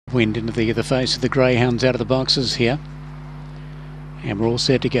Wind into the face of the greyhounds out of the boxes here. And we're all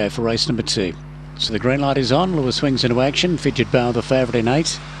set to go for race number 2. So the green light is on. Lewis swings into action. Fidget Bale the favourite in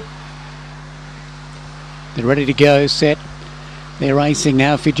 8. They're ready to go, set. They're racing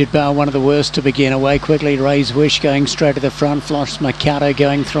now. Fidget Bale, one of the worst to begin. Away quickly, Ray's Wish going straight to the front. Floss Mercado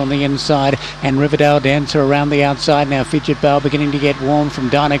going through on the inside. And Riverdale Dancer around the outside. Now Fidget Bale beginning to get warm from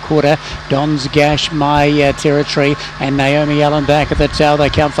Dinah Quarter. Don's Gash, My Territory. And Naomi Allen back at the tail. They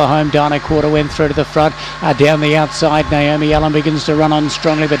come for home. Dinah Quarter went through to the front. Down the outside, Naomi Allen begins to run on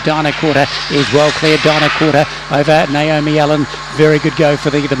strongly. But Dinah Quarter is well clear. Dinah Quarter over Naomi Allen. Very good go for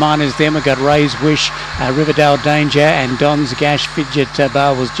the miners. Then we've got Ray's Wish, Riverdale Danger, and Don's Gash. Fidget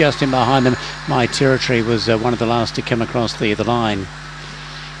Bale was just in behind them. My Territory was one of the last to come across the line.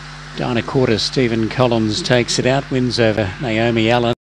 Dinah Quarter, Stephen Collins takes it out, wins over Naomi Allen.